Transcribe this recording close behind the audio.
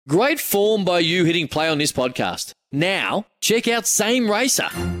Great form by you hitting play on this podcast. Now, check out Same Racer,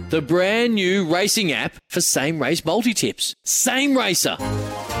 the brand new racing app for same race multi-tips. Same Racer.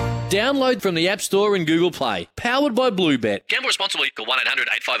 Download from the App Store and Google Play. Powered by Bluebet. Gamble responsibly. Call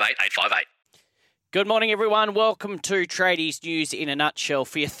 1-800-858-858. Good morning, everyone. Welcome to Tradies News in a Nutshell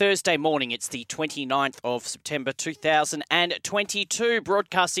for your Thursday morning. It's the 29th of September 2022,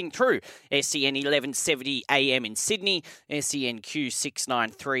 broadcasting through SEN 1170 AM in Sydney, SENQ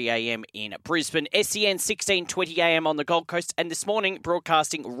 693 AM in Brisbane, SEN 1620 AM on the Gold Coast, and this morning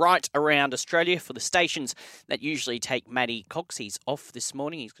broadcasting right around Australia for the stations that usually take Matty Cox. He's off this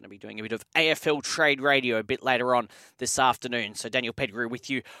morning. He's going to be doing a bit of AFL Trade Radio a bit later on this afternoon. So Daniel Pettigrew with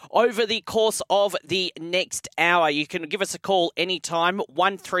you over the course of the next hour. You can give us a call anytime.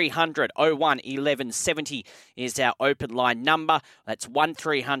 1300 01 1170 is our open line number. That's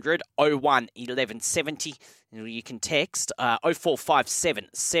 1300 01 1170. You can text 0457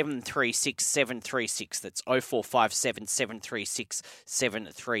 736 736. That's 0457 736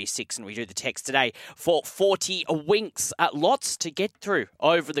 736. And we do the text today for 40 winks. Lots to get through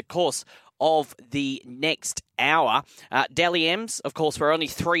over the course of the next hour. Dally M's, of course, we're only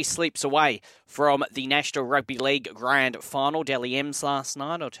 3 sleeps away from the National Rugby League Grand Final. Dally M's last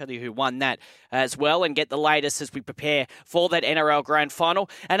night. I'll tell you who won that as well and get the latest as we prepare for that NRL Grand Final.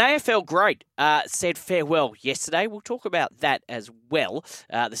 An AFL great said farewell yesterday. We'll talk about that as well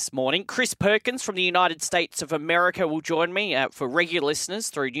this morning. Chris Perkins from the United States of America will join me for regular listeners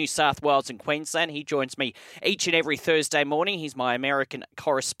through New South Wales and Queensland. He joins me each and every Thursday morning. He's my American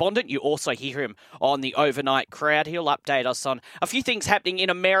correspondent. You also hear him on the Overnight Crowd. He'll update us on a few things happening in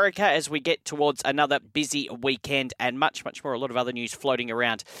America as we get towards another busy weekend and much, much more. A lot of other news floating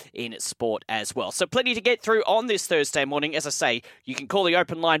around in sport as well. So plenty to get through on this Thursday morning. As I say, you can call the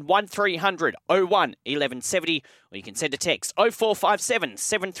open line 1300 01 1170 or you can send a text 0457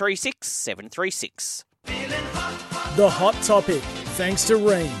 736 736. The hot topic, thanks to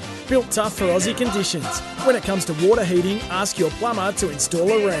Rheem. Built tough for Aussie conditions. When it comes to water heating, ask your plumber to install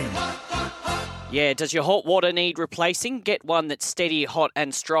a Rheem. Yeah, does your hot water need replacing? Get one that's steady, hot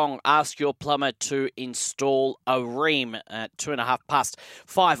and strong. Ask your plumber to install a Rheem at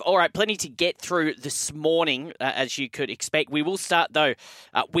 5:02. All right, plenty to get through this morning, as you could expect. We will start, though,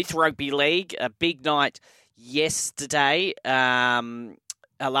 with Rugby League. A big night yesterday,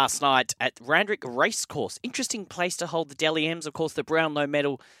 last night at Randwick Racecourse. Interesting place to hold the Dally M's. Of course, the Brownlow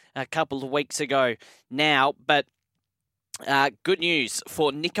medal a couple of weeks ago now, but good news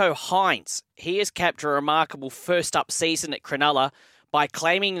for Nicho Hynes. He has capped a remarkable first-up season at Cronulla by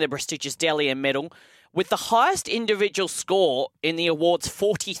claiming the prestigious Dally M medal with the highest individual score in the award's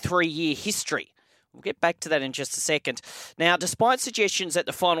 43-year history. We'll get back to that in just a second. Now, despite suggestions that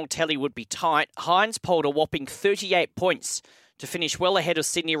the final tally would be tight, Hynes polled a whopping 38 points to finish well ahead of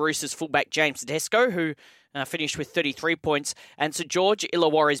Sydney Roosters fullback James Tedesco, who finished with 33 points, and Sir George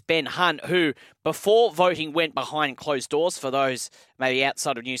Illawarra's Ben Hunt, who, before voting, went behind closed doors. For those maybe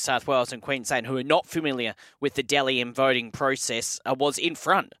outside of New South Wales and Queensland who are not familiar with the Dally M voting process, was in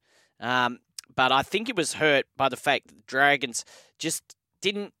front. But I think it was hurt by the fact that the Dragons just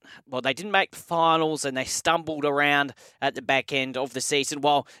didn't make the finals and they stumbled around at the back end of the season,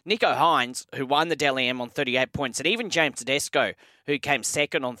 while Nicho Hynes, who won the Dally M on 38 points, and even James Tedesco, who came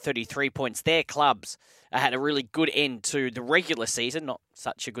second on 33 points, their clubs had a really good end to the regular season, not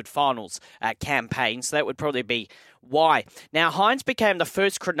such a good finals campaign, so that would probably be why. Now, Hynes became the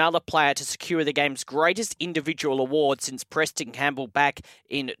first Cronulla player to secure the game's greatest individual award since Preston Campbell back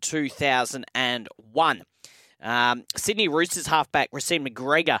in 2001. Sydney Roosters halfback Racine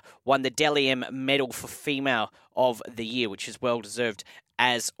McGregor won the Dally M medal for Female of the Year, which is well-deserved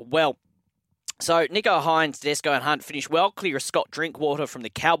as well. So, Nicho Hynes, Tedesco and Hunt finished well clear of Scott Drinkwater from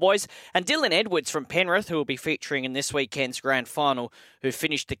the Cowboys, and Dylan Edwards from Penrith, who will be featuring in this weekend's grand final, who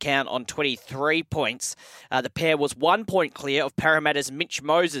finished the count on 23 points. The pair was 1 point clear of Parramatta's Mitch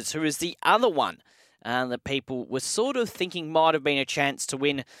Moses, who is the other one that people were sort of thinking might have been a chance to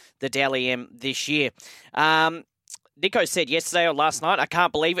win the Dally M this year. Nicho said yesterday or last night, "I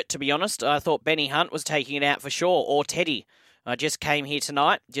can't believe it, to be honest. I thought Benny Hunt was taking it out for sure, or Teddy. I just came here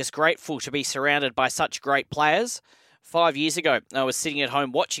tonight, just grateful to be surrounded by such great players. 5 years ago, I was sitting at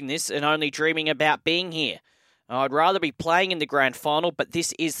home watching this and only dreaming about being here. I'd rather be playing in the grand final, but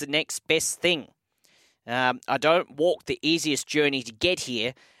this is the next best thing. I don't walk the easiest journey to get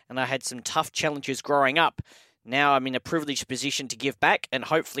here, and I had some tough challenges growing up. Now I'm in a privileged position to give back and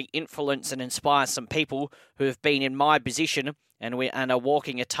hopefully influence and inspire some people who have been in my position and are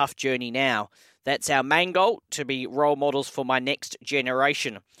walking a tough journey now. That's our main goal, to be role models for my next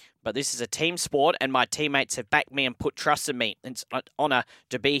generation. but this is a team sport, and my teammates have backed me and put trust in me. It's an honour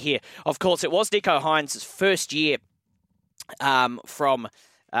to be here. Of course, it was Nicho Hines' first year for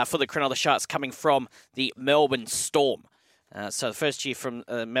the Cronulla Sharks coming from the Melbourne Storm. So the first year from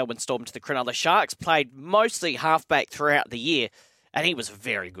Melbourne Storm to the Cronulla Sharks, played mostly halfback throughout the year, and he was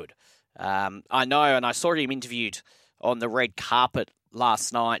very good. I know, and I saw him interviewed on the red carpet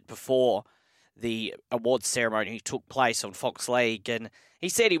last night before the awards ceremony took place on Fox League, and he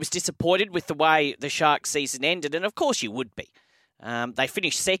said he was disappointed with the way the Sharks season ended, and of course you would be. They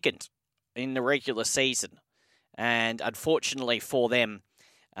finished second in the regular season, and unfortunately for them,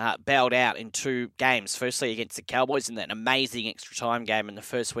 bailed out in 2 games. Firstly against the Cowboys in that amazing extra time game in the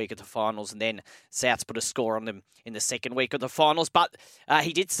first week of the finals, and then Souths put a score on them in the second week of the finals. But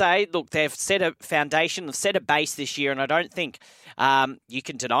he did say, look, they've set a foundation, they've set a base this year, and I don't think you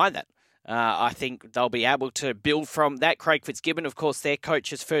can deny that. I think they'll be able to build from that. Craig Fitzgibbon, of course, their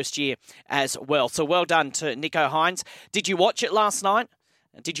coach's first year as well. So well done to Nicho Hines. Did you watch it last night?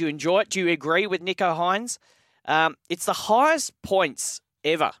 Did you enjoy it? Do you agree with Nicho Hines? It's the highest points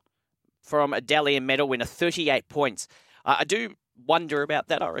ever from a Dally M medal winner, 38 points. I do wonder about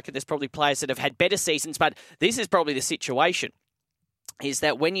that. I reckon there's probably players that have had better seasons, but this is probably the situation, is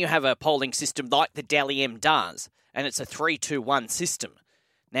that when you have a polling system like the Dally M does, and it's a 3-2-1 system,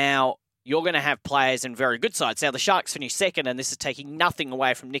 now you're going to have players in very good sides. Now, the Sharks finished second, and this is taking nothing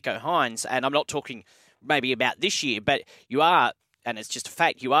away from Nicho Hines, and I'm not talking maybe about this year, but you are, and it's just a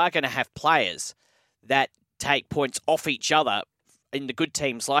fact, you are going to have players that take points off each other in the good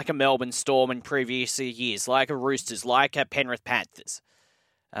teams, like a Melbourne Storm in previous years, like a Roosters, like a Penrith Panthers.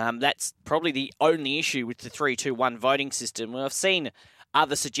 That's probably the only issue with the 3-2-1 voting system. Well, I've seen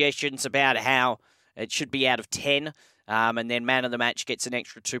other suggestions about how it should be out of 10, and then man of the match gets an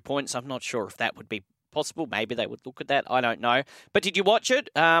extra 2 points. I'm not sure if that would be possible. Maybe they would look at that. I don't know. But did you watch it?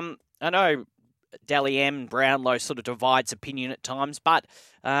 I know Dally M and Brownlow sort of divides opinion at times, but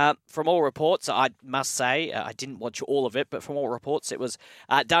from all reports, I must say, I didn't watch all of it, but from all reports, it was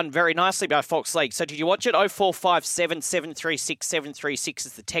done very nicely by Fox League. So did you watch it? 0457 736 736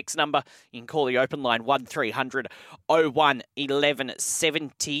 is the text number. You can call the open line 1300 01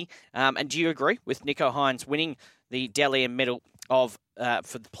 1170. And do you agree with Nicho Hines winning the Dally M medal of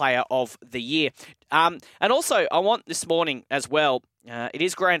for the Player of the Year? And also, I want this morning as well, it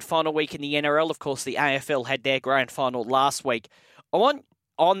is grand final week in the NRL. Of course, the AFL had their grand final last week. I want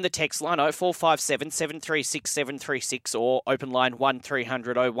on the text line 0457 736 736 or open line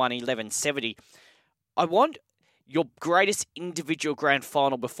 1300 01 1170. I want your greatest individual grand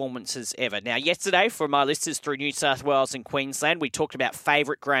final performances ever. Now, yesterday, for my listeners through New South Wales and Queensland, we talked about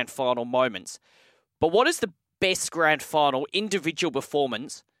favourite grand final moments. But what is the best grand final individual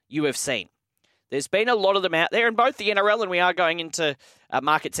performance you have seen? There's been a lot of them out there in both the NRL, and we are going into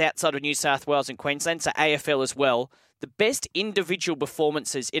markets outside of New South Wales and Queensland, so AFL as well. The best individual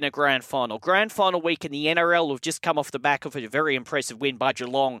performances in a grand final. Grand final week in the NRL have just come off the back of a very impressive win by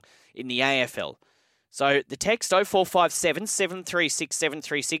Geelong in the AFL. So the text 0457 736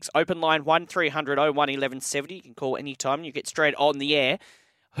 736, open line 1300 01 1170. You can call anytime. You get straight on the air.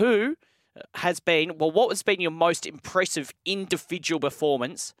 Who has been, well, what has been your most impressive individual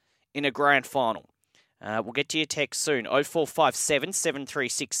performance in a grand final? We'll get to your text soon. 0457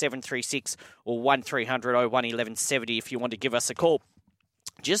 736 736 or 1300 01 1170 if you want to give us a call.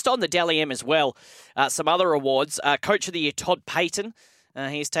 Just on the Dally M as well, some other awards. Coach of the Year, Todd Payton.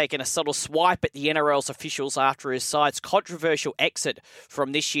 He's taken a subtle swipe at the NRL's officials after his side's controversial exit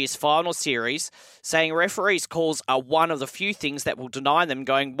from this year's final series, saying referees' calls are one of the few things that will deny them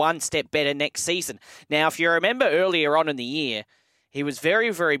going one step better next season. Now, if you remember earlier on in the year, he was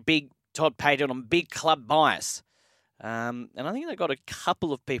very, very big, Todd Payton, on big club bias. And I think they got a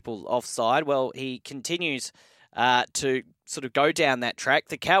couple of people offside. Well, he continues to sort of go down that track.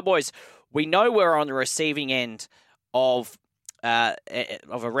 The Cowboys, we know we're on the receiving end of a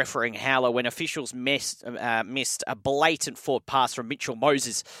refereeing howler when officials missed a blatant forward pass from Mitchell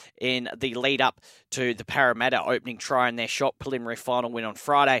Moses in the lead-up to the Parramatta opening try in their shot preliminary final win on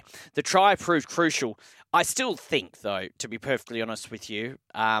Friday. The try proved crucial. I still think, though, to be perfectly honest with you,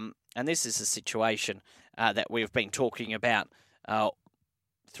 and this is a situation that we've been talking about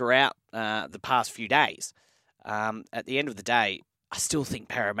throughout the past few days, at the end of the day, I still think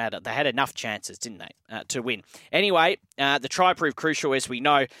Parramatta, they had enough chances, didn't they, to win. Anyway, the try proved crucial, as we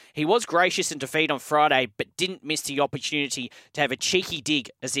know. He was gracious in defeat on Friday, but didn't miss the opportunity to have a cheeky dig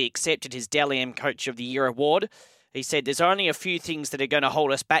as he accepted his Dally M Coach of the Year award. He said, there's only a few things that are going to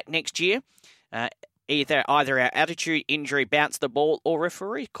hold us back next year. either our attitude, injury, bounce the ball, or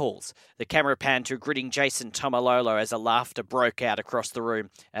referee calls. The camera panned to gritting Jason Tomalolo as a laughter broke out across the room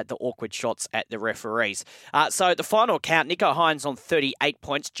at the awkward shots at the referees. So the final count, Nicho Hynes on 38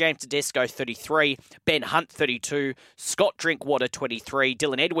 points, James Tedesco 33, Ben Hunt 32, Scott Drinkwater 23,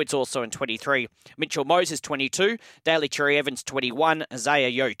 Dylan Edwards also in 23, Mitchell Moses 22, Daly Cherry Evans 21, Isaiah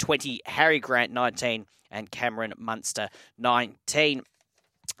Yeo 20, Harry Grant 19, and Cameron Munster 19.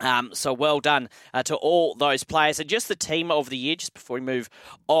 So well done to all those players. And just the team of the year, just before we move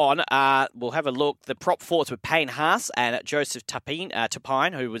on, we'll have a look. The prop forwards were Payne Haas and Joseph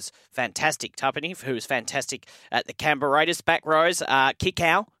Tapine, who was fantastic. Tapine, who was fantastic at the Canberra Raiders. Back rows,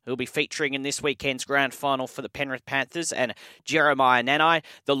 Kikau, who'll be featuring in this weekend's grand final for the Penrith Panthers, and Jeremiah Nanai.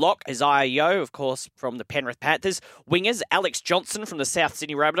 The lock is Isaiah Yeo, of course, from the Penrith Panthers. Wingers, Alex Johnson from the South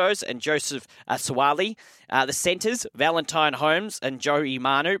Sydney Rabbitohs and Joseph Suwali. The centres, Valentine Holmes and Joey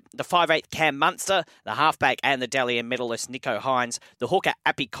Manu. The 5'8", Cam Munster. The halfback and the Dally M medalist, Nicho Hynes. The hooker,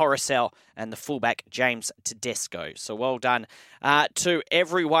 Api Coruscant. And the fullback, James Tedesco. So well done to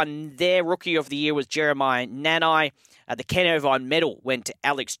everyone there. Rookie of the year was Jeremiah Nanai. The Ken Irvine medal went to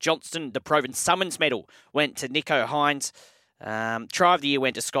Alex Johnston. The Proven Summons medal went to Nicho Hynes. Try of the year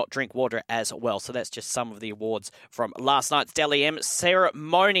went to Scott Drinkwater as well. So that's just some of the awards from last night's Dally M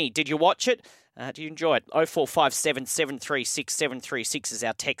ceremony. Did you watch it? Do you enjoy it? 0457 736 736 is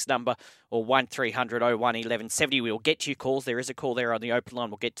our text number, or 1300 01 1170. We'll get to your calls. There is a call there on the open line.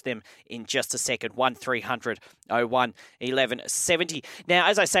 We'll get to them in just a second. 1300 01 1170. Now,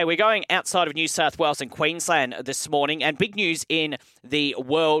 as I say, we're going outside of New South Wales and Queensland this morning, and big news in the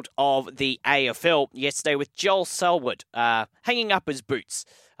world of the AFL yesterday with Joel Selwood hanging up his boots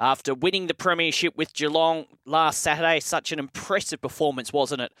after winning the premiership with Geelong last Saturday. Such an impressive performance,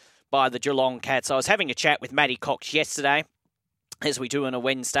 wasn't it, by the Geelong Cats? I was having a chat with Matty Cox yesterday, as we do on a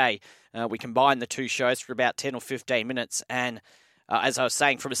Wednesday. We combine the two shows for about 10 or 15 minutes, and as I was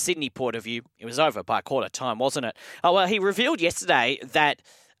saying, from a Sydney point of view, it was over by quarter time, wasn't it? Oh, well, he revealed yesterday that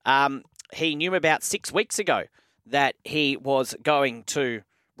he knew about 6 weeks ago that he was going to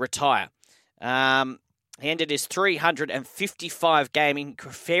retire. He ended his 355 game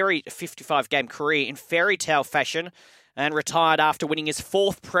career in fairy tale fashion, and retired after winning his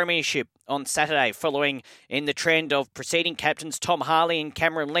fourth premiership on Saturday, following in the trend of preceding captains Tom Harley and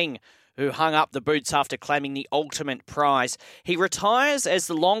Cameron Ling, who hung up the boots after claiming the ultimate prize. He retires as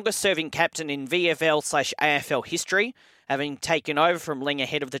the longest-serving captain in VFL/AFL history, having taken over from Ling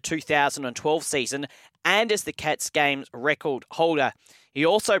ahead of the 2012 season, and as the Cats games record holder. He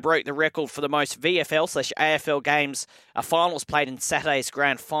also broke the record for the most VFL/AFL games finals played in Saturday's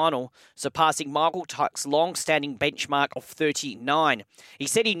grand final, surpassing Michael Tuck's long-standing benchmark of 39. He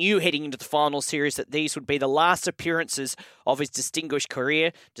said he knew heading into the final series that these would be the last appearances of his distinguished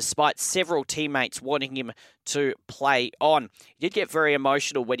career, despite several teammates wanting him to play on. He did get very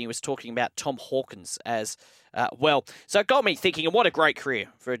emotional when he was talking about Tom Hawkins as well. So it got me thinking, and what a great career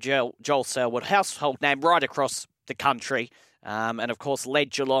for Joel Selwood, household name right across the country. And of course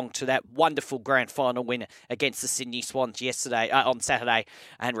led Geelong to that wonderful grand final win against the Sydney Swans on Saturday,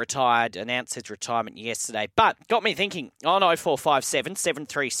 and announced his retirement yesterday. But got me thinking on 0457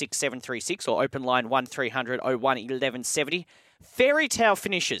 736 736 or open line 1300 01 1170. Fairy tale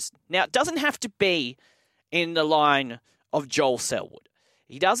finishes. Now, it doesn't have to be in the line of Joel Selwood.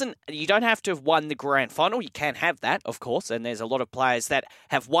 You don't have to have won the grand final. You can have that, of course, and there's a lot of players that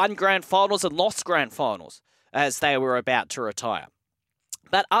have won grand finals and lost grand finals as they were about to retire.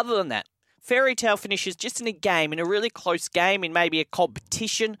 But other than that, fairy tale finishes just in a game, in a really close game, in maybe a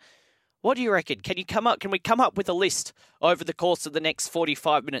competition. What do you reckon? Can we come up with a list over the course of the next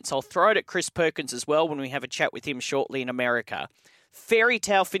 45 minutes? I'll throw it at Chris Perkins as well when we have a chat with him shortly in America. Fairy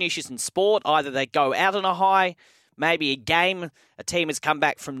tale finishes in sport, either they go out on a high, maybe a game, a team has come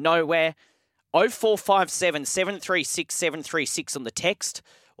back from nowhere. 0457 736 736 on the text,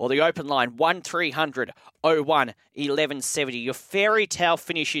 or the open line 1300 01 1170. Your fairy tale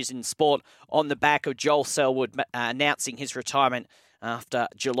finishes in sport on the back of Joel Selwood announcing his retirement after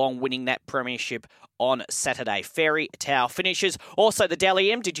Geelong winning that premiership on Saturday. Fairy tale finishes. Also, the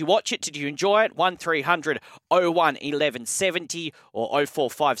Dally M, did you watch it? Did you enjoy it? 1300 01 1170 or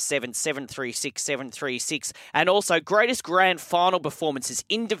 0457 736 736. And also, greatest grand final performances,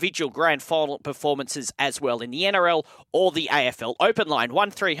 individual grand final performances as well in the NRL or the AFL. Open line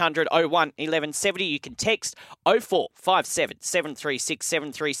 1300 01 1170. You can text 0457 736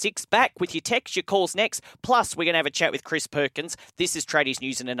 736. Back with your text, your calls next. Plus, we're going to have a chat with Chris Perkins. This is Tradies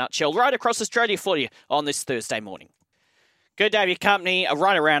News in a nutshell, right across Australia for you on this Thursday morning. Good to have your company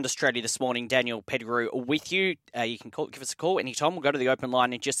right around Australia this morning. Daniel Pettigrew with you. You can give us a call anytime. We'll go to the open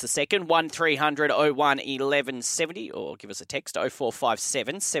line in just a second. 1300 01 1170 or give us a text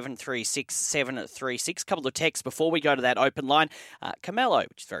 0457 736 736. Couple of texts before we go to that open line. Camelo,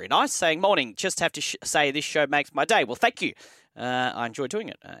 which is very nice, saying, morning, just have to say this show makes my day. Well, thank you. I enjoy doing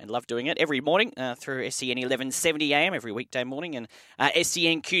it and love doing it every morning through SEN 1170 AM every weekday morning and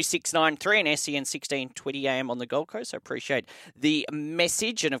SEN Q693 and SEN 1620 AM on the Gold Coast. I appreciate the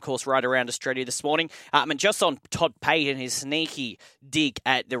message and, of course, right around Australia this morning. And just on Todd Payton, his sneaky dig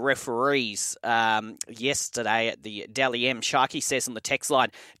at the referees yesterday at the Dally M. Sharkey says on the text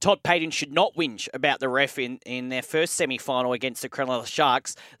line, Todd Payton should not whinge about the ref in their first semi-final against the Cronulla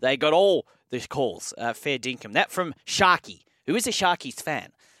Sharks. They got all the calls. Fair dinkum. That from Sharkey, who is a Sharkies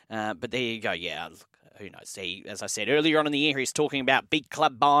fan. But there you go. Yeah, who knows? He, as I said earlier on in the year, he's talking about big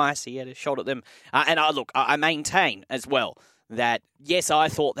club bias. He had a shot at them. And I maintain as well that, yes, I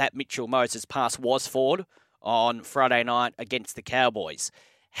thought that Mitchell Moses pass was forward on Friday night against the Cowboys.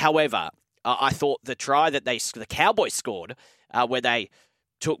 However, I thought the try that the Cowboys scored, where they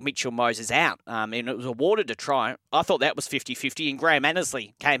took Mitchell Moses out, and it was awarded a try. I thought that was 50-50, and Graham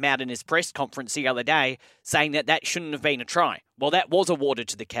Annesley came out in his press conference the other day saying that shouldn't have been a try. Well, that was awarded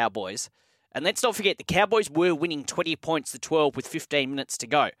to the Cowboys. And let's not forget, the Cowboys were winning 20 points to 12 with 15 minutes to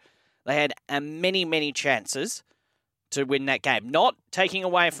go. They had many, many chances to win that game. Not taking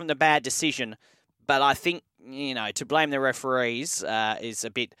away from the bad decision, but I think, to blame the referees is a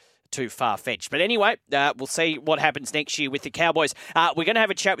bit too far-fetched. But anyway, we'll see what happens next year with the Cowboys. We're going to have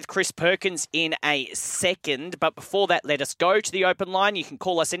a chat with Chris Perkins in a second, but before that, let us go to the open line. You can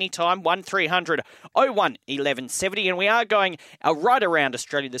call us anytime, 1300 01 1170, and we are going right around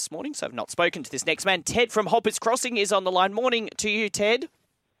Australia this morning, so I've not spoken to this next man. Ted from Hoppers Crossing is on the line. Morning to you, Ted.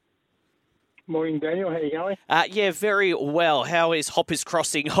 Morning, Daniel. How are you going? Yeah, very well. How is Hoppers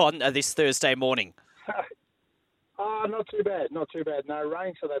Crossing on this Thursday morning? Not too bad. Not too bad. No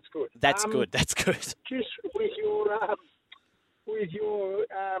rain, so that's good. That's good. Just with your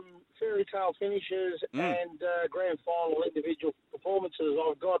fairy tale finishes and grand final individual performances,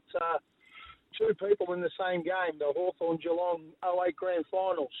 I've got two people in the same game. The Hawthorn-Geelong 08 grand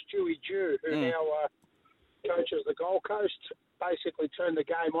final, Stewie Dew, who now coaches the Gold Coast, basically turned the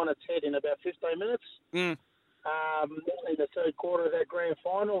game on its head in about 15 minutes. In the third quarter of that grand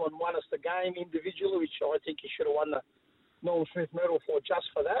final and won us the game individually, which I think he should have won the Norm Smith medal for just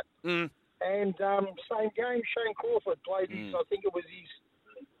for that. And same game, Shane Crawford played his, I think it was his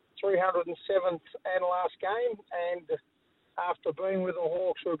 307th and last game. And after being with the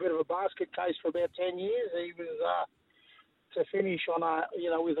Hawks for a bit of a basket case for about 10 years, he was to finish on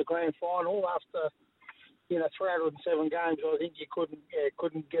with a grand final after 307 games. I think you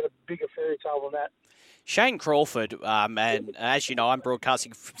couldn't get a bigger fairy tale than that. Shane Crawford, and as you know, I'm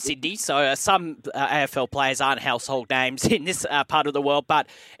broadcasting from Sydney, so some AFL players aren't household names in this part of the world, but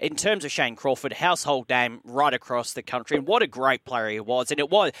in terms of Shane Crawford, household name right across the country, and what a great player he was. And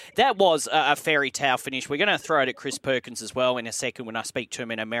that was a fairy tale finish. We're going to throw it at Chris Perkins as well in a second when I speak to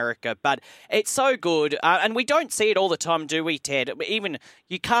him in America, but it's so good, and we don't see it all the time, do we, Ted? Even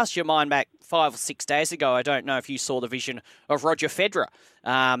you cast your mind back 5 or 6 days ago, I don't know if you saw the vision of Roger Federer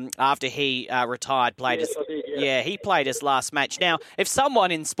after he retired. He played his last match. Now, if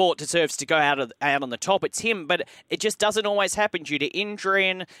someone in sport deserves to go out on the top, it's him, but it just doesn't always happen due to injury,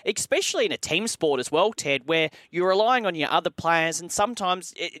 and especially in a team sport as well, Ted, where you're relying on your other players, and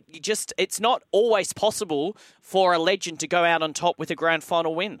sometimes it's not always possible for a legend to go out on top with a grand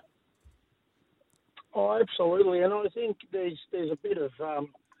final win. Oh, absolutely, and I think there's a bit of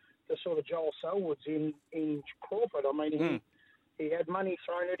the sort of Joel Selwoods in Crawford. I mean, he had money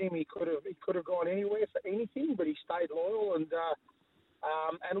thrown at him. He could have gone anywhere for anything, but he stayed loyal. And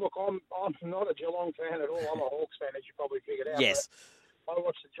look, I'm not a Geelong fan at all. I'm a Hawks fan, as you probably figured out. Yes. But I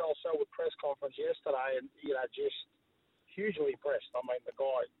watched the Joel Selwood press conference yesterday, and just hugely impressed. I mean, the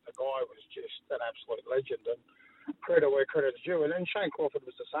guy was just an absolute legend, and credit where credit's due. And then Shane Crawford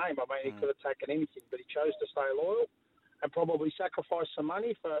was the same. I mean, he could have taken anything, but he chose to stay loyal and probably sacrifice some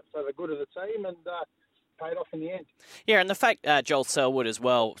money for the good of the team, and paid off in the end. Yeah, and the fact Joel Selwood as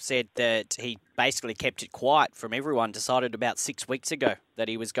well said that he basically kept it quiet from everyone, decided about 6 weeks ago that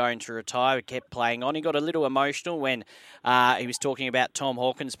he was going to retire, kept playing on. He got a little emotional when he was talking about Tom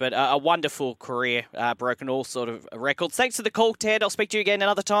Hawkins, but a wonderful career, broken all sort of records. Thanks for the call, Ted. I'll speak to you again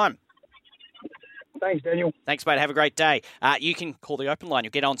another time. Thanks, Daniel. Thanks, mate. Have a great day. You can call the open line.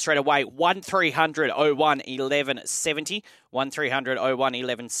 You'll get on straight away. 1300 01 1170. 1300 01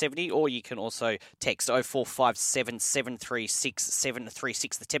 1170. Or you can also text 0457 736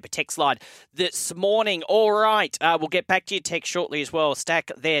 736, the Temper text line this morning. All right. We'll get back to your text shortly as well. Stack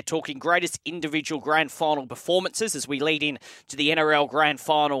there talking greatest individual grand final performances as we lead in to the NRL grand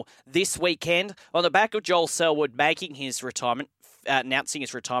final this weekend. On the back of Joel Selwood making his retirement, announcing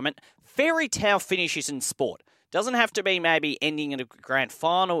his retirement, fairy tale finishes in sport. Doesn't have to be maybe ending in a grand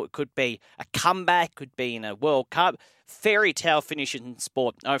final. It could be a comeback, could be in a World Cup. Fairy tale finishes in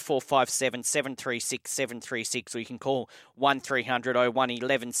sport. 0457 736 736, or you can call 1300 01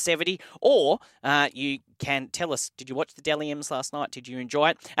 1170. Or you can tell us, did you watch the Dally M's last night? Did you enjoy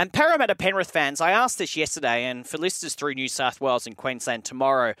it? And Parramatta Penrith fans, I asked this yesterday, and for listeners through New South Wales and Queensland,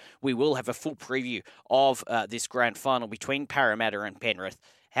 tomorrow we will have a full preview of this grand final between Parramatta and Penrith.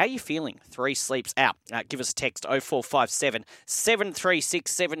 How are you feeling? 3 sleeps out. Give us a text 0457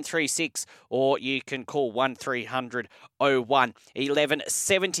 736 736, or you can call 1300 01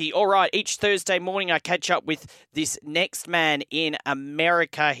 1170. All right, each Thursday morning I catch up with this next man in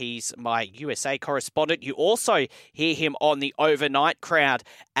America. He's my USA correspondent. You also hear him on the Overnight Crowd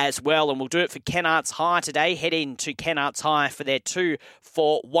as well, and we'll do it for Kennards High today. Head in to Kennards High for their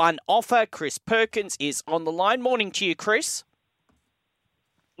 2-for-1 offer. Chris Perkins is on the line. Morning to you, Chris.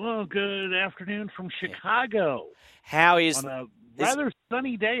 Well, good afternoon from Chicago. How is... On a rather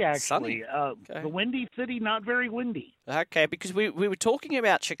sunny day, actually. Sunny? Okay. The windy city, not very windy. Okay, because we were talking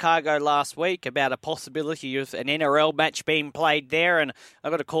about Chicago last week, about a possibility of an NRL match being played there, and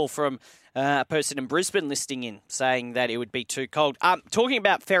I got a call from a person in Brisbane listening in saying that it would be too cold. Talking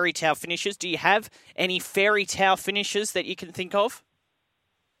about fairy tale finishes, do you have any fairy tale finishes that you can think of?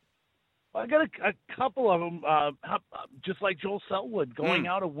 I got a couple of them, just like Joel Selwood, going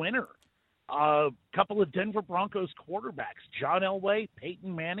out a winner. A couple of Denver Broncos quarterbacks, John Elway,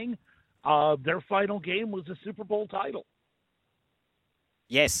 Peyton Manning. Their final game was a Super Bowl title.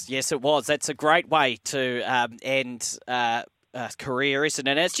 Yes, it was. That's a great way to end a career, isn't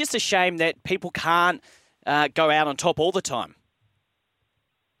it? And it's just a shame that people can't go out on top all the time.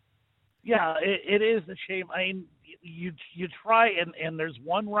 Yeah, it is a shame. I mean, you try, and there's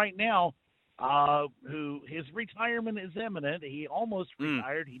one right now who his retirement is imminent. He almost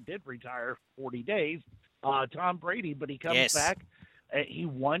retired. He did retire 40 days, Tom Brady, but he comes back. He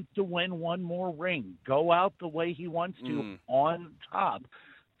wants to win one more ring, go out the way he wants to on top.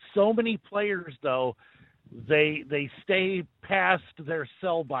 So many players, though, they stay past their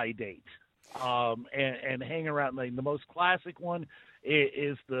sell-by date and hang around. Like, the most classic one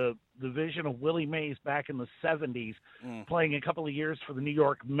is the vision of Willie Mays back in the 70s, playing a couple of years for the New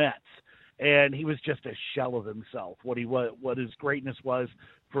York Mets. And he was just a shell of himself. What his greatness was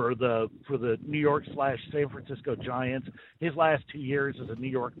for the New York / San Francisco Giants. His last 2 years as a New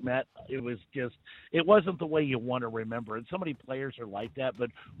York Met, it wasn't the way you want to remember it. So many players are like that,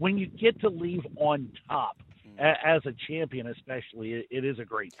 but when you get to leave on top as a champion, especially, it is a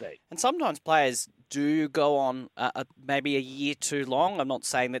great thing. And sometimes players do go on maybe a year too long. I'm not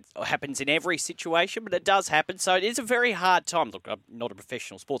saying that happens in every situation, but it does happen. So it is a very hard time. Look, I'm not a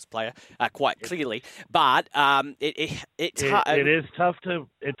professional sports player, quite clearly, but it's hard. It is tough to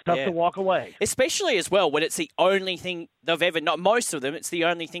walk away, especially as well when it's the only thing they've ever known. Most of them, it's the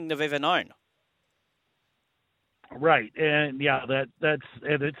only thing they've ever known. Right, and yeah,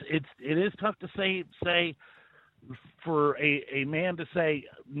 it is tough to say for a man to say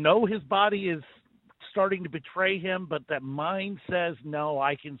no, his body is starting to betray him, but that mind says no,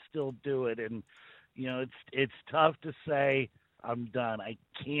 I can still do it. And it's tough to say I'm done, I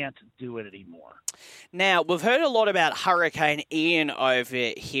can't do it anymore. Now, we've heard a lot about Hurricane Ian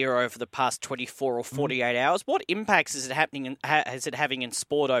over here over the past 24 or 48 hours. What impacts is it having in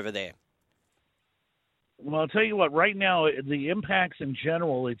sport over there? Well, I'll tell you what, right now, the impacts in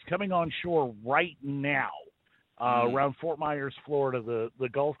general, it's coming on shore right now. Around Fort Myers, Florida, the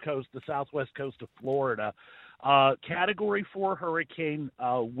Gulf Coast, the southwest coast of Florida. Category 4 hurricane,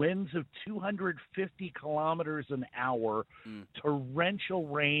 winds of 250 kilometers an hour, torrential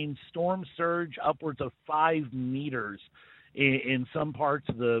rain, storm surge upwards of 5 meters in some parts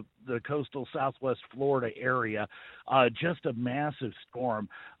of the coastal southwest Florida area. Just a massive storm.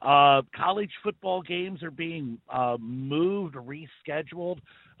 College football games are being moved, rescheduled.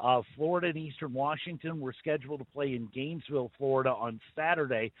 Florida and Eastern Washington were scheduled to play in Gainesville, Florida on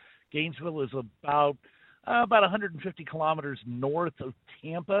Saturday. Gainesville is about 150 kilometers north of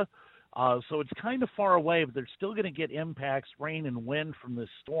Tampa. So it's kind of far away, but they're still going to get impacts, rain and wind from this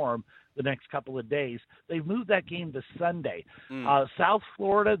storm the next couple of days. They've moved that game to Sunday. South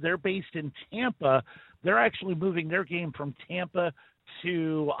Florida, they're based in Tampa. They're actually moving their game from Tampa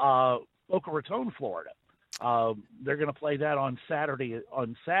to Boca Raton, Florida. They're going to play that on Saturday.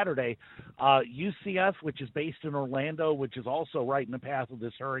 UCF, which is based in Orlando, which is also right in the path of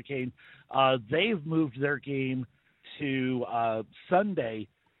this hurricane, they've moved their game to Sunday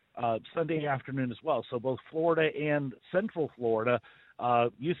afternoon as well. So both Florida and Central Florida,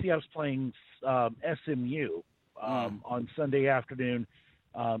 UCF's playing SMU on Sunday afternoon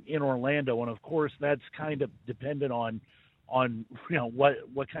in Orlando, and of course that's kind of dependent on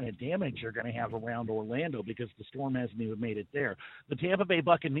what kind of damage you're going to have around Orlando, because the storm hasn't even made it there. The Tampa Bay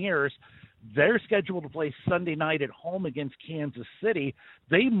Buccaneers, they're scheduled to play Sunday night at home against Kansas City.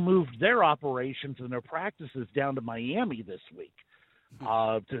 They moved their operations and their practices down to Miami this week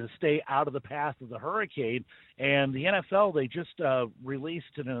to stay out of the path of the hurricane. And the NFL, they just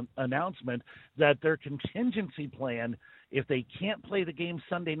released an announcement that their contingency plan, if they can't play the game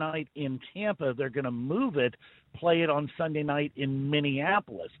Sunday night in Tampa, they're going to move it, play it on Sunday night in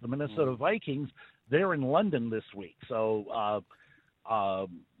Minneapolis. The Minnesota Vikings, they're in London this week. So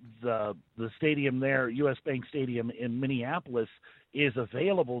the stadium there, US Bank Stadium in Minneapolis, is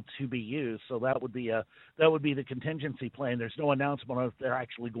available to be used. So that would be the contingency plan. There's no announcement on if they're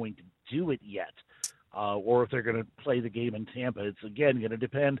actually going to do it yet, or if they're going to play the game in Tampa. It's again going to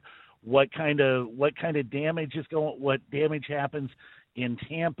depend what kind of damage what damage happens in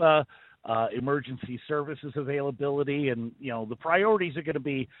Tampa, emergency services availability, and the priorities are going to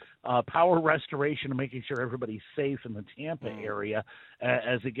be power restoration and making sure everybody's safe in the Tampa area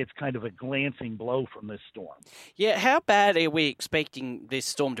as it gets kind of a glancing blow from this storm. Yeah, how bad are we expecting this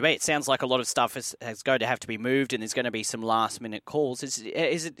storm to be? It sounds like a lot of stuff is going to have to be moved, and there's going to be some last minute calls. Is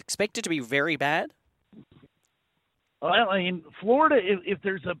it expected to be very bad? Well, I mean, Florida, if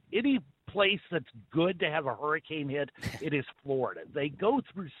there's any place that's good to have a hurricane hit, it is Florida. They go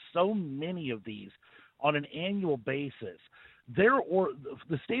through so many of these on an annual basis.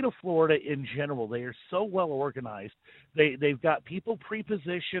 The state of Florida in general, they are so well organized. They've got people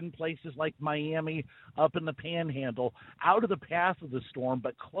pre-positioned, places like Miami up in the Panhandle, out of the path of the storm,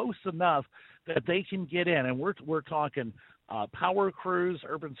 but close enough that they can get in. And we're talking power crews,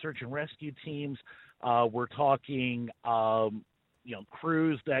 urban search and rescue teams. We're talking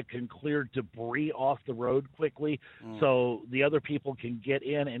crews that can clear debris off the road quickly so the other people can get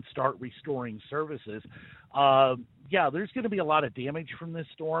in and start restoring services. There's going to be a lot of damage from this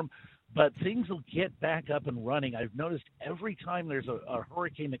storm, but things will get back up and running. I've noticed every time there's a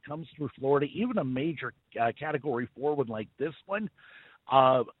hurricane that comes through Florida, even a major Category 4 one like this one,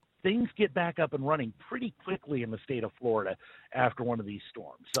 things get back up and running pretty quickly in the state of Florida after one of these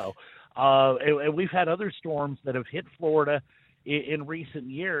storms. So and we've had other storms that have hit Florida in recent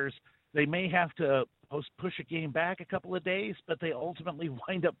years. They may have to push a game back a couple of days, but they ultimately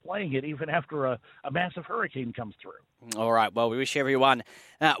wind up playing it even after a massive hurricane comes through. All right. Well, we wish everyone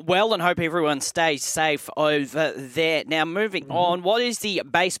well and hope everyone stays safe over there. Now, moving on, what is the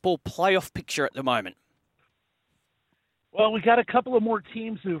baseball playoff picture at the moment? Well, we got a couple of more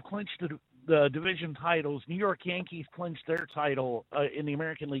teams who have clinched the division titles. New York Yankees clinched their title in the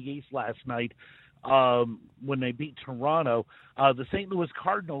American League East last night when they beat Toronto. The St. Louis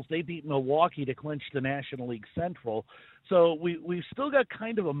Cardinals, they beat Milwaukee to clinch the National League Central. So we've still got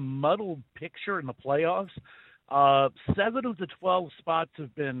kind of a muddled picture in the playoffs. 7 of the 12 spots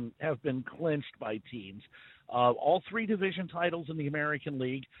have been clinched by teams. All 3 division titles in the American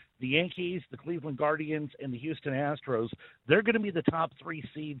League, the Yankees, the Cleveland Guardians, and the Houston Astros, they're going to be the top 3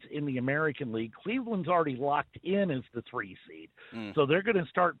 seeds in the American League. Cleveland's already locked in as the 3 seed. So they're going to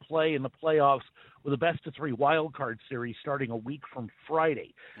start play in the playoffs with a best-of-3 wild card series starting a week from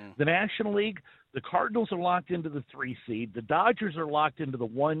Friday. The National League, the Cardinals are locked into the 3 seed. The Dodgers are locked into the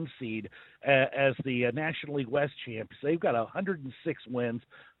 1 seed as the National League West champs. They've got 106 wins.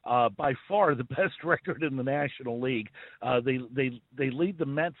 By far the best record in the National League. They lead the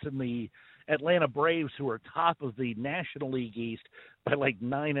Mets and the Atlanta Braves, who are top of the National League East, by like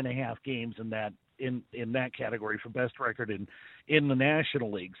 9.5 games in that category for best record in the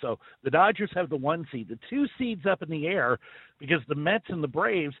National League. So the Dodgers have the 1 seed. The 2 seeds up in the air because the Mets and the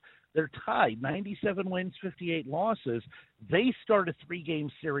Braves, they're tied, 97 wins, 58 losses. They start a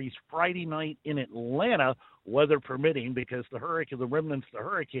 3-game series Friday night in Atlanta, weather permitting, because the remnants of the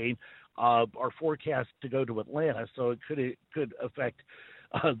hurricane are forecast to go to Atlanta, so it could affect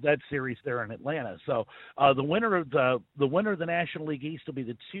that series there in Atlanta. So the winner of the National League East will be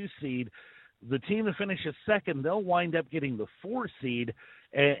the 2 seed. The team that finishes second, they'll wind up getting the 4 seed,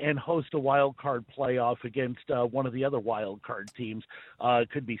 and host a wild card playoff against one of the other wild card teams.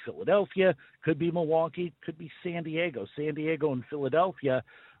 Could be Philadelphia, could be Milwaukee, could be San Diego. San Diego and Philadelphia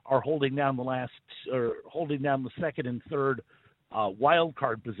are holding down the second and third wild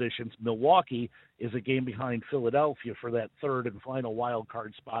card positions. Milwaukee is a game behind Philadelphia for that third and final wild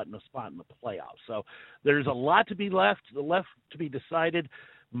card spot and a spot in the playoffs. So there's a lot to be left to be decided.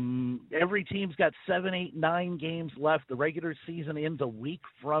 Every team's got 7, 8, 9 games left. The regular season ends a week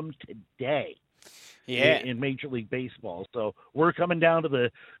from today. Yeah. In Major League Baseball. So we're coming down to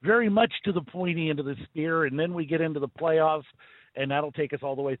very much to the pointy end of the spear, and then we get into the playoffs, and that'll take us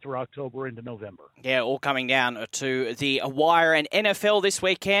all the way through October into November. Yeah, all coming down to the wire. And NFL this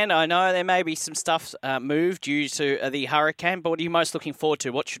weekend, I know there may be some stuff moved due to the hurricane, but what are you most looking forward to?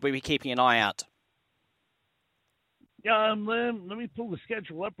 What should we be keeping an eye out? Yeah, let me pull the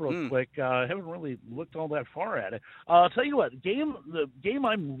schedule up real quick. I haven't really looked all that far at it. I'll tell you what, the game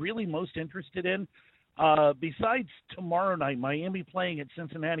I'm really most interested in, besides tomorrow night, Miami playing at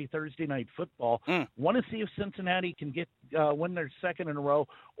Cincinnati Thursday Night Football, want to see if Cincinnati can win their second in a row,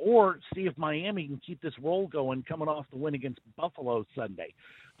 or see if Miami can keep this roll going coming off the win against Buffalo Sunday.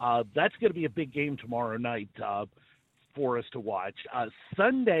 That's going to be a big game tomorrow night for us to watch.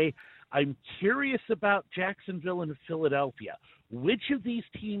 Sunday, I'm curious about Jacksonville and Philadelphia. Which of these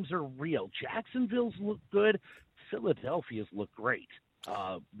teams are real? Jacksonville's look good. Philadelphia's look great.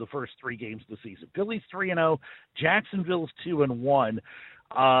 The first 3 games of the season. Philly's 3-0. Jacksonville's 2-1.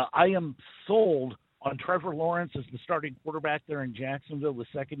 I am sold on Trevor Lawrence as the starting quarterback there in Jacksonville, the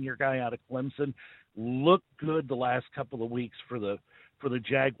second-year guy out of Clemson. Looked good the last couple of weeks for the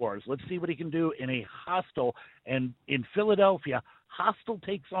Jaguars. Let's see what he can do in a hostile. And in Philadelphia, hostile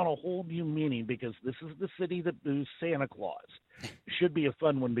takes on a whole new meaning because this is the city that boos Santa Claus. Should be a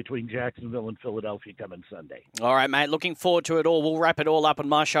fun one between Jacksonville and Philadelphia coming Sunday. All right, mate. Looking forward to it all. We'll wrap it all up on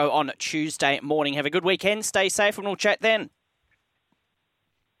my show on Tuesday morning. Have a good weekend. Stay safe, and we'll chat then.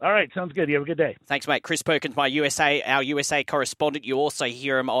 All right, sounds good. You have a good day. Thanks, mate. Chris Perkins, our USA correspondent. You also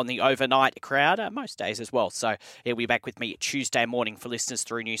hear him on the overnight crowd most days as well. So he'll be back with me Tuesday morning for listeners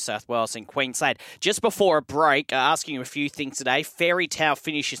through New South Wales and Queensland. Just before a break, asking you a few things today. Fairy tale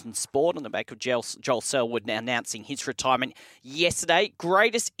finishes in sport on the back of Joel Selwood announcing his retirement yesterday.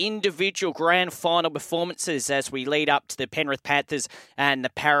 Greatest individual grand final performances as we lead up to the Penrith Panthers and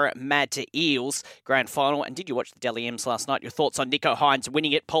the Parramatta Eels grand final. And did you watch the Dally M's last night? Your thoughts on Nico Hines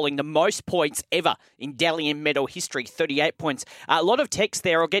winning it, polling the most points ever in Dally M medal history, 38 points. A lot of text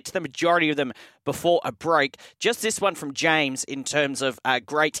there. I'll get to the majority of them before a break. Just this one from James in terms of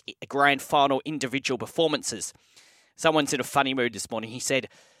great grand final individual performances. Someone's in a funny mood this morning. He said,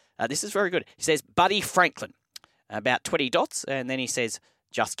 this is very good. He says, Buddy Franklin, about 20 dots, and then he says,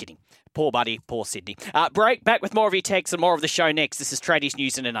 just kidding. Poor Buddy, poor Sydney. Break, back with more of your texts and more of the show next. This is Tradies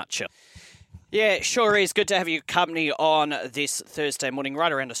News in a nutshell. Yeah, sure is. Good to have your company on this Thursday morning,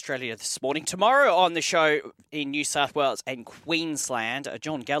 right around Australia this morning. Tomorrow on the show in New South Wales and Queensland,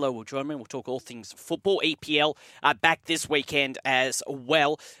 John Gallo will join me. We'll talk all things football. EPL back this weekend as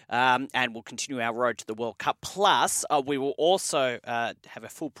well, and we'll continue our road to the World Cup. Plus, we will also have a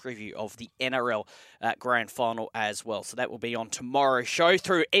full preview of the NRL Grand Final as well. So that will be on tomorrow's show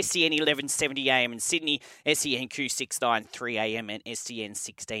through SEN 1170am in Sydney, SENQ 693am and SEN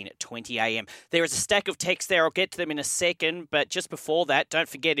 1620am. There is a stack of text there. I'll get to them in a second. But just before that, don't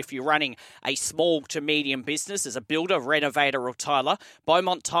forget if you're running a small to medium business as a builder, renovator or tiler,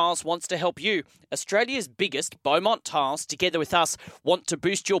 Beaumont Tiles wants to help you. Australia's biggest Beaumont Tiles, together with us, want to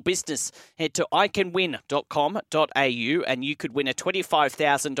boost your business. Head to iCanWin.com.au and you could win a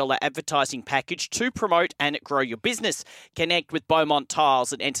 $25,000 advertising package to promote and grow your business. Connect with Beaumont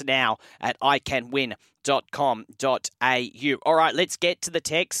Tiles and enter now at iCanWin.com.au. All right, let's get to the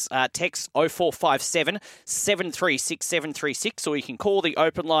text. Text 0457 736 736, or you can call the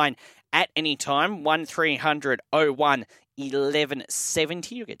open line at any time, 1300 01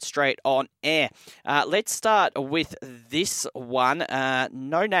 1170. You'll get straight on air. Let's start with this one.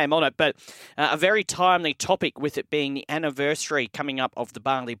 No name on it, but a very timely topic with it being the anniversary coming up of the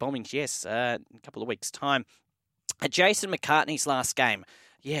Bali bombings. Yes, a couple of weeks' time. Jason McCartney's last game.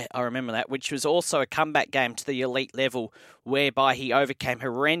 Yeah, I remember that, which was also a comeback game to the elite level whereby he overcame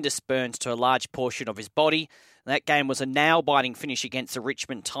horrendous burns to a large portion of his body. That game was a nail-biting finish against the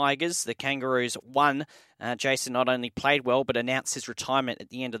Richmond Tigers. The Kangaroos won. Jason not only played well, but announced his retirement at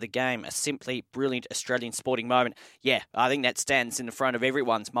the end of the game. A simply brilliant Australian sporting moment. Yeah, I think that stands in the front of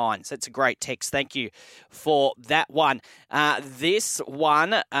everyone's minds. That's a great text. Thank you for that one. This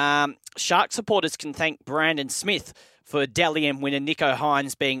one, Shark supporters can thank Brandon Smith for Dally M winner Nicho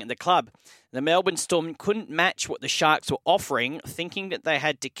Hynes being at the club. The Melbourne Storm couldn't match what the Sharks were offering, thinking that they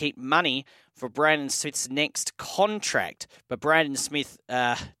had to keep money for Brandon Smith's next contract. But Brandon Smith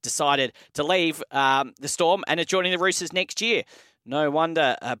decided to leave the Storm and is joining the Roosters next year. No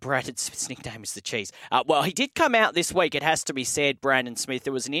wonder Brandon Smith's nickname is the Cheese. Well, he did come out this week, it has to be said, Brandon Smith.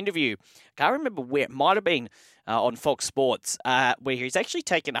 There was an interview, I can't remember where, it might have been on Fox Sports, where he's actually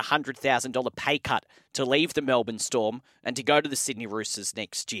taken a $100,000 pay cut to leave the Melbourne Storm and to go to the Sydney Roosters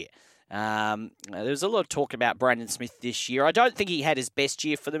next year. There was a lot of talk about Brandon Smith this year. I don't think he had his best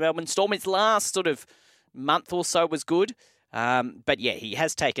year for the Melbourne Storm. His last sort of month or so was good. But yeah, he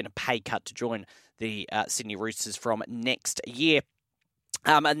has taken a pay cut to join the Sydney Roosters from next year.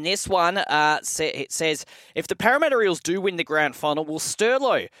 And this one, it says, if the Parramatta Eels do win the grand final, will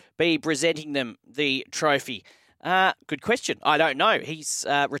Sterlo be presenting them the trophy? Good question. I don't know. He's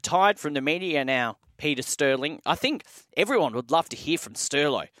retired from the media now, Peter Sterling. I think everyone would love to hear from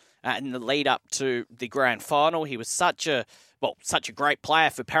Sterlo in the lead up to the grand final. He was such a great player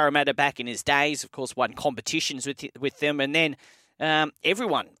for Parramatta back in his days. Of course, won competitions with them, and then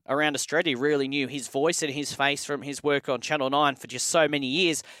everyone around Australia really knew his voice and his face from his work on Channel 9 for just so many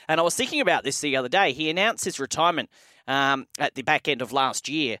years. And I was thinking about this the other day. He announced his retirement at the back end of last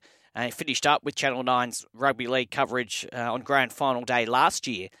year. He finished up with Channel 9's rugby league coverage on grand final day last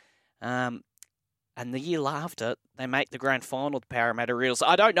year. And the year after, they make the grand final, the Parramatta Eels.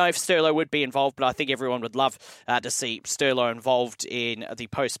 I don't know if Sterlo would be involved, but I think everyone would love to see Sterlo involved in the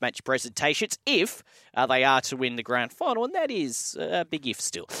post-match presentations if they are to win the grand final, and that is a big if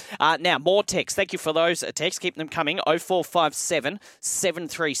still. Now, more texts. Thank you for those texts. Keep them coming. 0457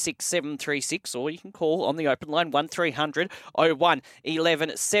 736 736, or you can call on the open line 1300 01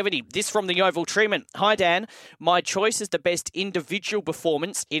 1170. This from the Oval Treatment. Hi, Dan. My choice is the best individual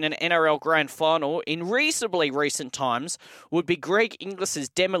performance in an NRL grand final in reasonably recent times would be Greg Inglis's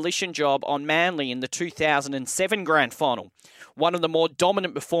demolition job on Manly in the 2007 grand final. One of the more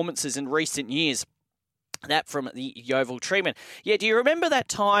dominant performances in recent years. That from the Oval Treatment. Yeah, do you remember that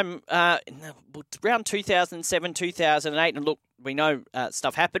time around 2007, 2008? And look, we know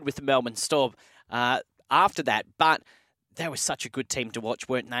stuff happened with the Melbourne Storm after that, but they were such a good team to watch,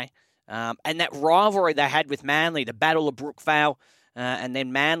 weren't they? And that rivalry they had with Manly, the Battle of Brookvale, and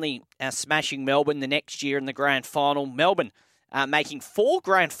then Manly smashing Melbourne the next year in the grand final. Melbourne making 4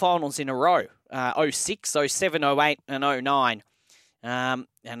 grand finals in a row, 06, 07, 08 and 09.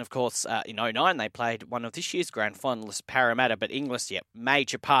 And of course, in 09, they played one of this year's grand finalists, Parramatta, but Inglis,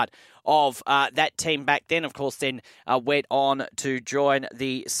 major part of that team back then. Of course, then went on to join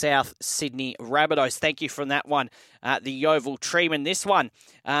the South Sydney Rabbitohs. Thank you from that one, the Oval Treatment. This one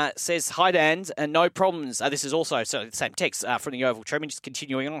says, hi, Dan, no problems. This is also the same text from the Oval Treatment, just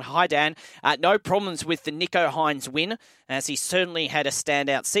continuing on. Hi, Dan, no problems with the Nicho Hynes win, as he certainly had a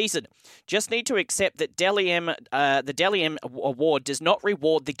standout season. Just need to accept that the Dally M award does not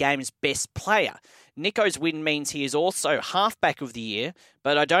reward the game's best player. Nicho's win means he is also halfback of the year,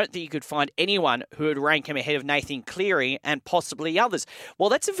 but I don't think you could find anyone who would rank him ahead of Nathan Cleary and possibly others. Well,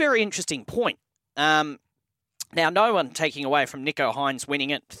 that's a very interesting point. Now, no one taking away from Nicho Hynes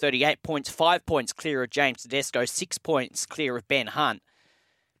winning it, 38 points, 5 points clear of James Tedesco, 6 points clear of Ben Hunt.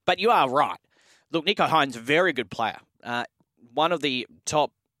 But you are right. Look, Nicho Hynes, a very good player. One of the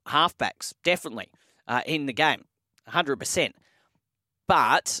top halfbacks, definitely, in the game, 100%.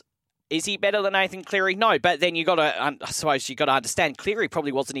 But is he better than Nathan Cleary? No, but then I suppose you got to understand Cleary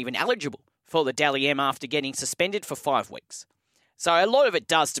probably wasn't even eligible for the Dally M after getting suspended for 5 weeks. So a lot of it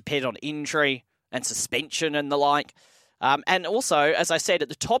does depend on injury and suspension and the like. And also, as I said, at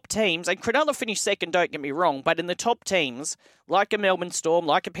the top teams, and Cronulla finished second, don't get me wrong, but in the top teams, like a Melbourne Storm,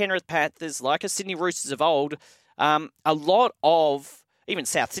 like a Penrith Panthers, like a Sydney Roosters of old, a lot of, even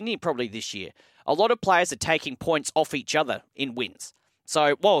South Sydney probably this year, a lot of players are taking points off each other in wins.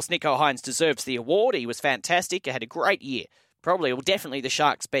 So whilst Nicho Hynes deserves the award, he was fantastic, he had a great year, definitely the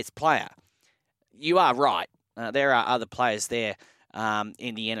Sharks' best player. You are right. There are other players there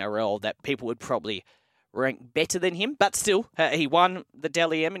in the NRL that people would probably rank better than him, but still, he won the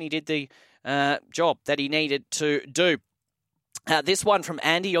Dally M and he did the job that he needed to do. This one from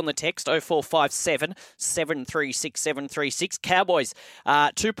Andy on the text, 0457 736 736. Cowboys,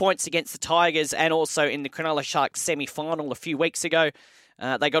 2 points against the Tigers and also in the Cronulla Sharks semi-final a few weeks ago.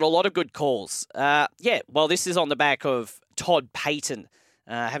 They got a lot of good calls. Well, this is on the back of Todd Payton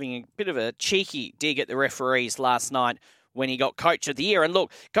having a bit of a cheeky dig at the referees last night when he got Coach of the Year. And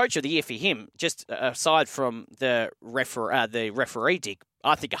look, Coach of the Year for him, just aside from the referee dig,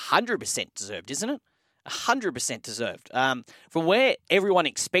 I think 100% deserved, isn't it? 100% deserved. From where everyone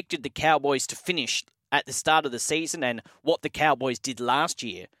expected the Cowboys to finish at the start of the season and what the Cowboys did last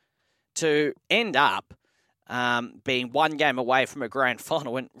year, to end up being one game away from a grand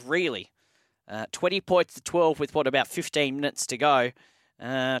final, and really 20 points to 12 with about 15 minutes to go.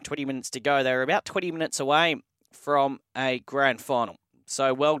 20 minutes to go. They were about 20 minutes away from a grand final.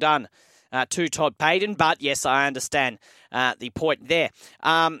 So well done to Todd Payton. But yes, I understand the point there.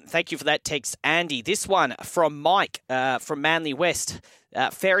 Thank you for that text, Andy. This one from Mike from Manly West.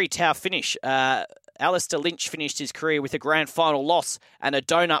 Fairy tale finish. Alistair Lynch finished his career with a grand final loss and a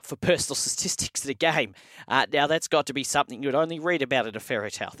donut for personal statistics at a game. Now, that's got to be something you'd only read about in a fairy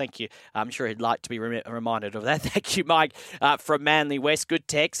tale. Thank you. I'm sure he'd like to be reminded of that. Thank you, Mike, from Manly West. Good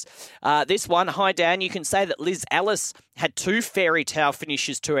text. This one, hi, Dan. You can say that Liz Ellis had 2 fairy tale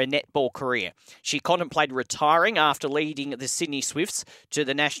finishes to her netball career. She contemplated retiring after leading the Sydney Swifts to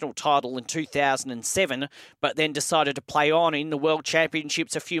the national title in 2007, but then decided to play on in the World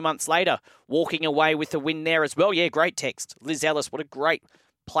Championships a few months later, walking away with a win there as well. Yeah, great text. Liz Ellis, what a great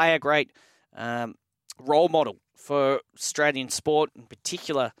player, great role model for Australian sport, in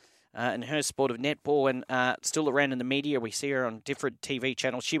particular in her sport of netball, and still around in the media. We see her on different TV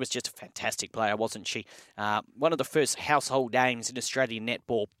channels. She was just a fantastic player, wasn't she? One of the first household names in Australian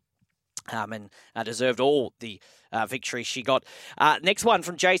netball. And deserved all the victory she got. Next one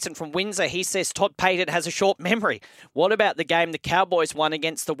from Jason from Windsor. He says Todd Payton has a short memory. What about the game the Cowboys won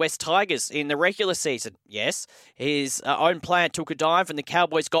against the West Tigers in the regular season? Yes, his own player took a dive and the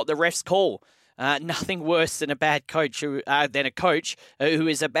Cowboys got the ref's call. Nothing worse than a coach who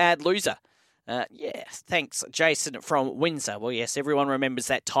is a bad loser. Yes, thanks, Jason from Windsor. Well, yes, everyone remembers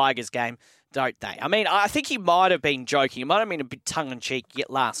that Tigers game, don't they? I mean, I think he might have been joking. It might have been a bit tongue-in-cheek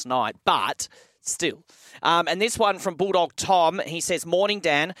last night, but still. And this one from Bulldog Tom, he says, morning,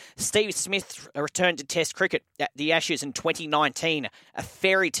 Dan. Steve Smith returned to Test cricket at the Ashes in 2019. A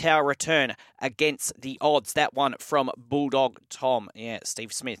fairy tale return against the odds. That one from Bulldog Tom. Yeah,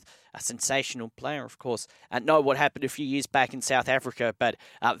 Steve Smith, a sensational player, of course. Know what happened a few years back in South Africa, but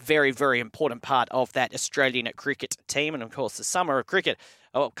a very, very important part of that Australian cricket team. And, of course, the summer of cricket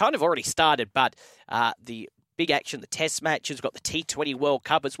kind of already started, but the big action, the Test matches, we've got the T20 World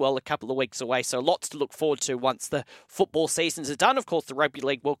Cup as well, a couple of weeks away. So lots to look forward to once the football seasons are done. Of course, the Rugby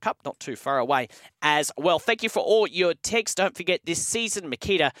League World Cup not too far away as well. Thank you for all your texts. Don't forget, this season,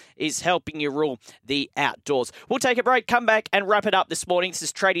 Makita is helping you rule the outdoors. We'll take a break, come back and wrap it up this morning. This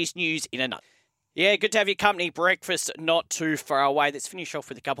is Tradies News in a nutshell. Yeah, good to have your company. Breakfast not too far away. Let's finish off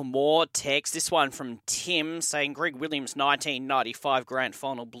with a couple more texts. This one from Tim saying Greg Williams, 1995 Grand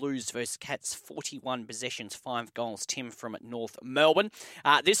Final Blues versus Cats, 41 possessions, 5 goals. Tim from North Melbourne.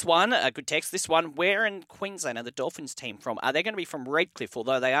 This one, a good text. This one, where in Queensland are the Dolphins team from? They're going to be from Redcliffe,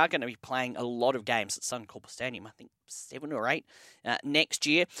 although they are going to be playing a lot of games at Suncorp Stadium. I think 7 or 8 next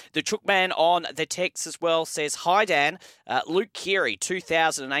year. The Chookman on the text as well says, hi, Dan. Luke Keary,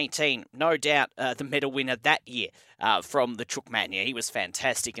 2018. No doubt the medal winner that year from the Chookman. Yeah, he was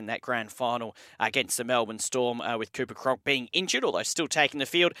fantastic in that grand final against the Melbourne Storm with Cooper Cronk being injured, although still taking the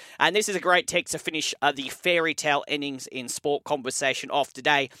field. And this is a great text to finish the fairy tale endings in sport conversation off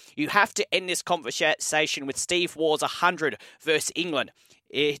today. You have to end this conversation with Steve Waugh's 100 versus England.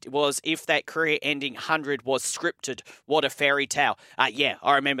 It was if that career-ending 100 was scripted. What a fairy tale. Yeah,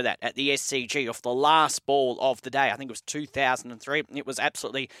 I remember that at the SCG off the last ball of the day. I think it was 2003. It was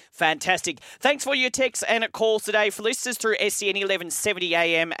absolutely fantastic. Thanks for your texts and calls today. For listeners through SEN 1170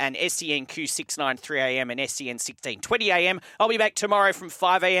 AM and SEN Q693 AM and SEN 1620 AM, I'll be back tomorrow from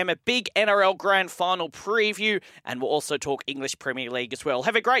 5 AM, a big NRL Grand Final preview, and we'll also talk English Premier League as well.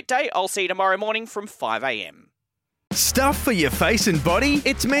 Have a great day. I'll see you tomorrow morning from 5 AM. Stuff for your face and body?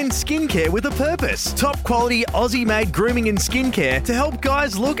 It's men's skincare with a purpose. Top quality Aussie-made grooming and skincare to help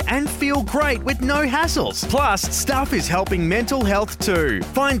guys look and feel great with no hassles. Plus, Stuff is helping mental health too.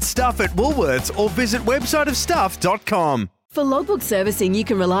 Find Stuff at Woolworths or visit websiteofstuff.com. For logbook servicing you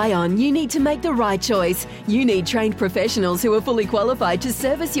can rely on, you need to make the right choice. You need trained professionals who are fully qualified to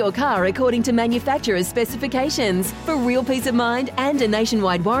service your car according to manufacturer's specifications. For real peace of mind and a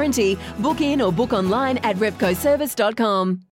nationwide warranty, book in or book online at repcoservice.com.